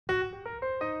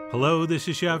Hello, this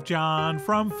is Chef John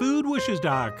from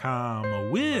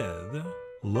foodwishes.com with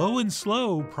Low and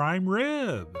Slow Prime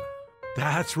Rib.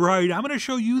 That's right, I'm going to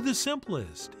show you the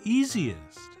simplest,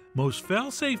 easiest, most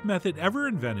fail-safe method ever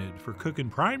invented for cooking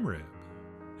prime rib.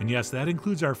 And yes, that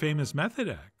includes our famous Method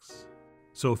X.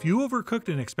 So if you overcooked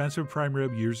an expensive prime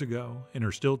rib years ago and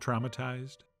are still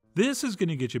traumatized, this is going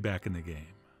to get you back in the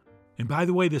game. And by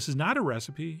the way, this is not a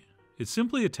recipe, it's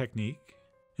simply a technique,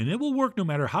 and it will work no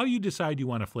matter how you decide you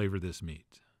want to flavor this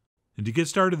meat. And to get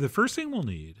started, the first thing we'll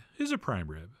need is a prime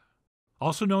rib,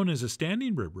 also known as a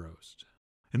standing rib roast.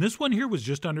 And this one here was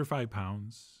just under 5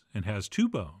 pounds and has 2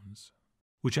 bones,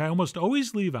 which I almost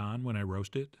always leave on when I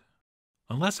roast it,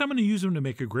 unless I'm going to use them to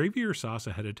make a gravy or sauce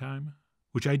ahead of time,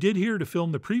 which I did here to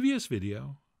film the previous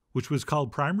video, which was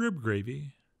called Prime Rib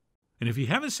Gravy. And if you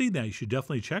haven't seen that, you should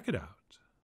definitely check it out.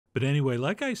 But anyway,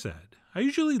 like I said, I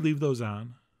usually leave those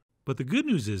on. But the good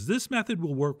news is this method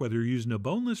will work whether you're using a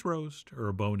boneless roast or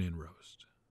a bone-in roast.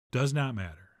 Does not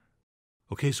matter.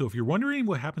 Okay, so if you're wondering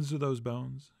what happens to those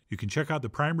bones, you can check out the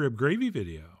prime rib gravy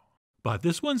video. But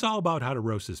this one's all about how to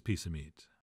roast this piece of meat.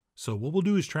 So what we'll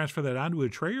do is transfer that onto a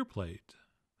tray or plate,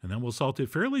 and then we'll salt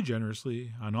it fairly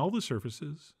generously on all the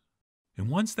surfaces. And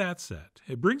once that's set,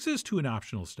 it brings us to an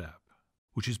optional step,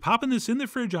 which is popping this in the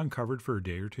fridge uncovered for a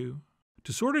day or two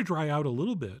to sort of dry out a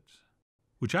little bit,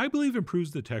 which I believe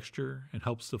improves the texture and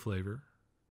helps the flavor.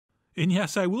 And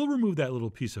yes, I will remove that little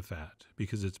piece of fat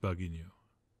because it's bugging you.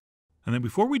 And then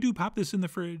before we do pop this in the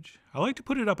fridge, I like to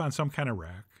put it up on some kind of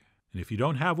rack. And if you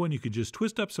don't have one, you could just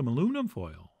twist up some aluminum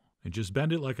foil and just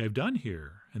bend it like I've done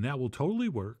here, and that will totally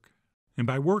work. And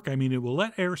by work, I mean it will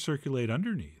let air circulate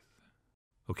underneath.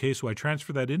 Okay, so I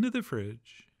transfer that into the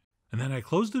fridge, and then I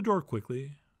close the door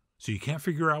quickly so you can't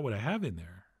figure out what I have in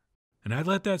there. And I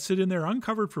let that sit in there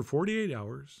uncovered for 48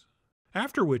 hours,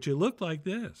 after which it looked like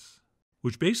this,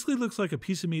 which basically looks like a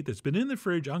piece of meat that's been in the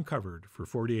fridge uncovered for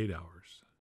 48 hours.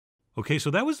 Okay,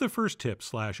 so that was the first tip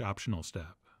 / optional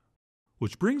step,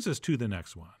 which brings us to the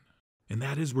next one. And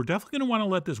that is we're definitely going to want to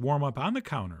let this warm up on the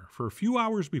counter for a few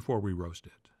hours before we roast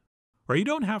it. Or you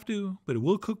don't have to, but it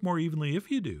will cook more evenly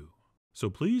if you do, so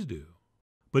please do.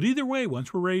 But either way,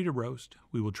 once we're ready to roast,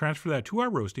 we will transfer that to our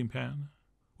roasting pan,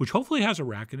 which hopefully has a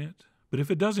rack in it, but if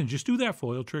it doesn't, just do that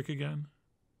foil trick again.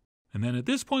 And then at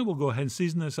this point, we'll go ahead and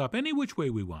season this up any which way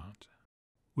we want,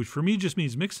 which for me just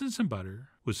means mixing some butter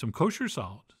with some kosher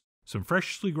salt, some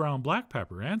freshly ground black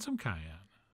pepper, and some cayenne.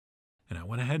 And I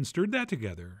went ahead and stirred that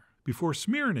together before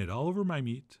smearing it all over my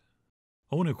meat.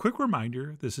 Oh, and a quick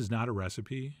reminder, this is not a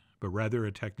recipe, but rather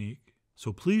a technique,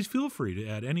 so please feel free to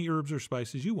add any herbs or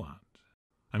spices you want.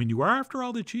 I mean, you are, after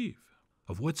all, the chief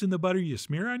of what's in the butter you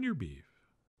smear on your beef.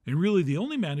 And really, the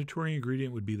only mandatory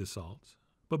ingredient would be the salt.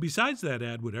 But besides that,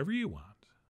 add whatever you want.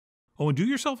 Oh, and do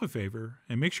yourself a favor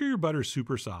and make sure your butter's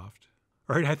super soft.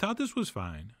 All right, I thought this was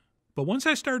fine. But once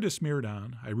I started to smear it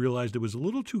on, I realized it was a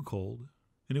little too cold,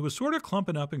 and it was sort of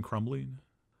clumping up and crumbling.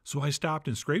 So I stopped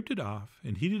and scraped it off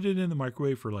and heated it in the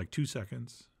microwave for like 2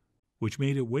 seconds, which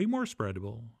made it way more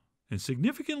spreadable and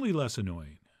significantly less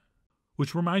annoying.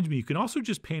 Which reminds me, you can also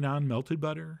just paint on melted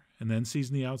butter and then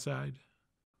season the outside,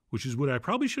 which is what I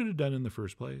probably should have done in the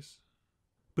first place.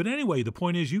 But anyway, the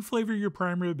point is you flavor your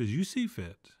prime rib as you see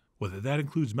fit, whether that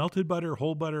includes melted butter,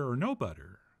 whole butter, or no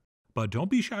butter. But don't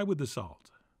be shy with the salt.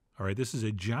 All right, this is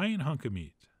a giant hunk of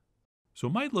meat. So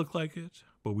it might look like it,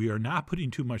 but we are not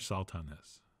putting too much salt on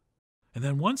this. And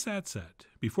then once that's set,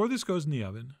 before this goes in the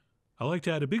oven, I like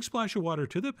to add a big splash of water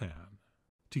to the pan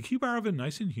to keep our oven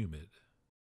nice and humid.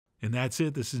 And that's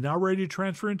it. This is now ready to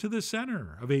transfer into the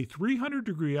center of a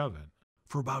 300-degree oven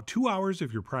for about 2 hours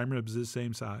if your prime rib is the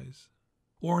same size,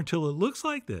 or until it looks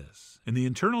like this, and the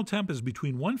internal temp is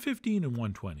between 115 and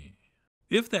 120.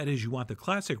 If that is, you want the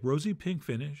classic rosy pink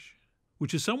finish,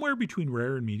 which is somewhere between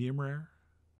rare and medium rare.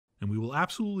 And we will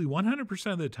absolutely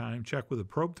 100% of the time check with a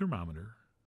probe thermometer.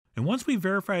 And once we've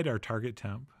verified our target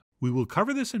temp, we will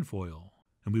cover this in foil,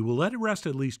 and we will let it rest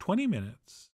at least 20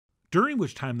 minutes, during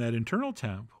which time that internal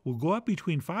temp will go up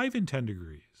between 5 and 10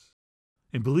 degrees.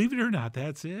 And believe it or not,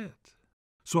 that's it.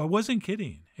 So I wasn't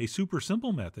kidding, a super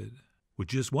simple method with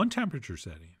just one temperature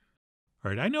setting. All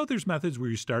right, I know there's methods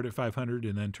where you start at 500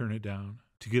 and then turn it down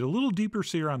to get a little deeper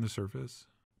sear on the surface,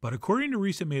 but according to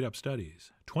recent made-up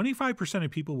studies, 25% of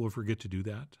people will forget to do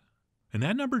that, and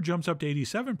that number jumps up to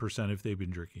 87% if they've been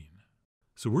drinking.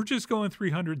 So we're just going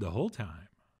 300 the whole time.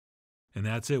 And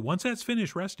that's it. Once that's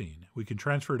finished resting, we can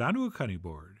transfer it onto a cutting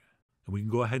board, and we can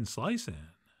go ahead and slice in.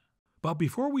 But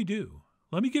before we do,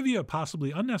 let me give you a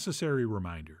possibly unnecessary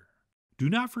reminder. Do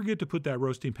not forget to put that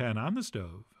roasting pan on the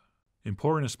stove and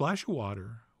pour in a splash of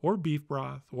water, or beef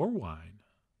broth, or wine,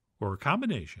 or a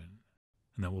combination,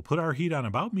 And then we'll put our heat on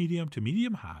about medium to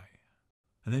medium high.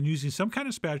 And then using some kind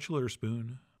of spatula or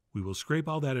spoon, we will scrape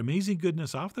all that amazing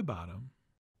goodness off the bottom.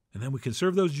 And then we can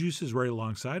serve those juices right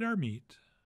alongside our meat.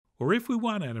 Or if we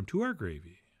want, add them to our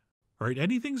gravy. All right,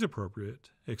 anything's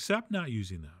appropriate, except not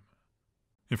using them.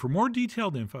 And for more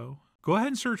detailed info, go ahead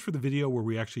and search for the video where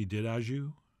we actually did au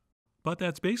jus. But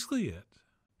that's basically it.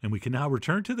 And we can now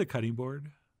return to the cutting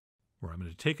board, where I'm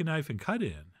going to take a knife and cut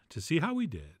in to see how we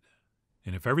did.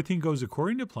 And if everything goes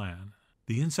according to plan,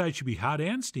 the inside should be hot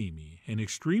and steamy and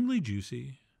extremely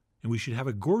juicy, and we should have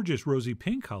a gorgeous rosy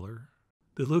pink color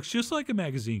that looks just like a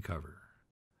magazine cover,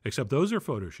 except those are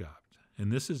photoshopped,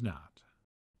 and this is not.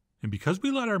 And because we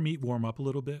let our meat warm up a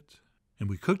little bit, and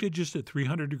we cooked it just at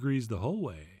 300 degrees the whole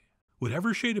way,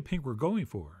 whatever shade of pink we're going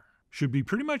for should be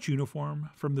pretty much uniform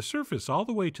from the surface all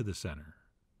the way to the center.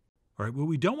 All right, what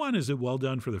we don't want is it well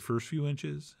done for the first few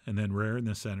inches and then rare in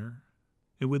the center.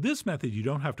 And with this method, you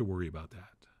don't have to worry about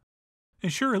that.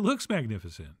 And sure, it looks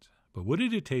magnificent, but what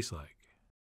did it taste like?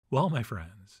 Well, my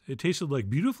friends, it tasted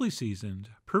like beautifully seasoned,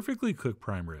 perfectly cooked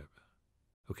prime rib.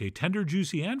 Okay, tender,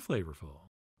 juicy, and flavorful,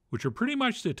 which are pretty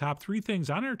much the top 3 things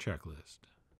on our checklist.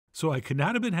 So I could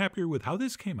not have been happier with how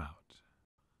this came out.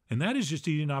 And that is just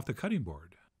eating off the cutting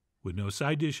board, with no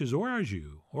side dishes or au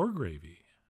jus or gravy.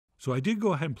 So I did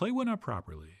go ahead and plate one up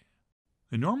properly.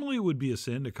 And normally it would be a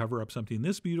sin to cover up something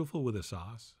this beautiful with a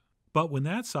sauce. But when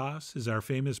that sauce is our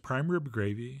famous prime rib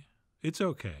gravy, it's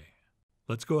okay.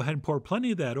 Let's go ahead and pour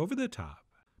plenty of that over the top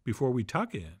before we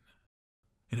tuck in.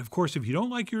 And of course, if you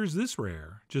don't like yours this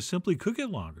rare, just simply cook it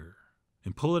longer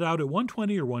and pull it out at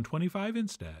 120 or 125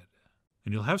 instead.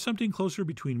 And you'll have something closer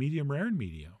between medium rare and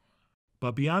medium.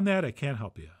 But beyond that, I can't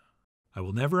help you. I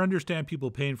will never understand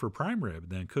people paying for prime rib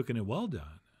and then cooking it well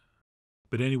done.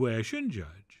 But anyway, I shouldn't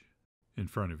judge in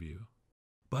front of you.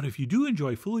 But if you do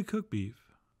enjoy fully cooked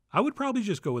beef, I would probably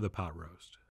just go with a pot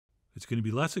roast. It's going to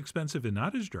be less expensive and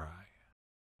not as dry.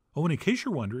 Oh, and in case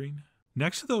you're wondering,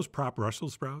 next to those prop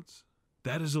Brussels sprouts,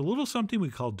 that is a little something we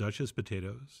call Duchess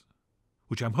potatoes,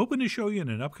 which I'm hoping to show you in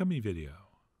an upcoming video,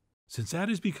 since that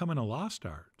is becoming a lost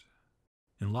art.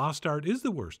 And lost art is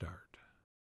the worst art.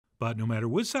 But no matter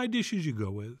what side dishes you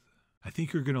go with, I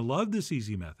think you're going to love this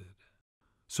easy method.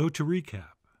 So to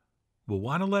recap, we'll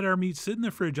want to let our meat sit in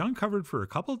the fridge uncovered for a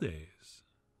couple days,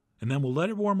 and then we'll let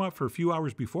it warm up for a few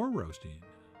hours before roasting,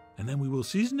 and then we will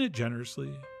season it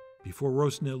generously before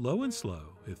roasting it low and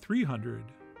slow at 300,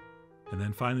 and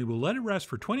then finally we'll let it rest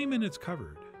for 20 minutes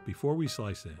covered before we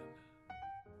slice in.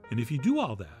 And if you do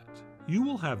all that, you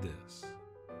will have this,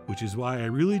 which is why I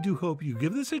really do hope you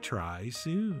give this a try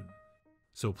soon.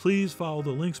 So please follow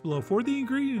the links below for the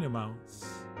ingredient amounts,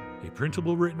 a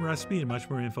printable written recipe, and much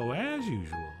more info as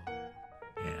usual.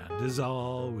 And as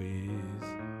always,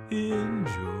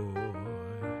 enjoy.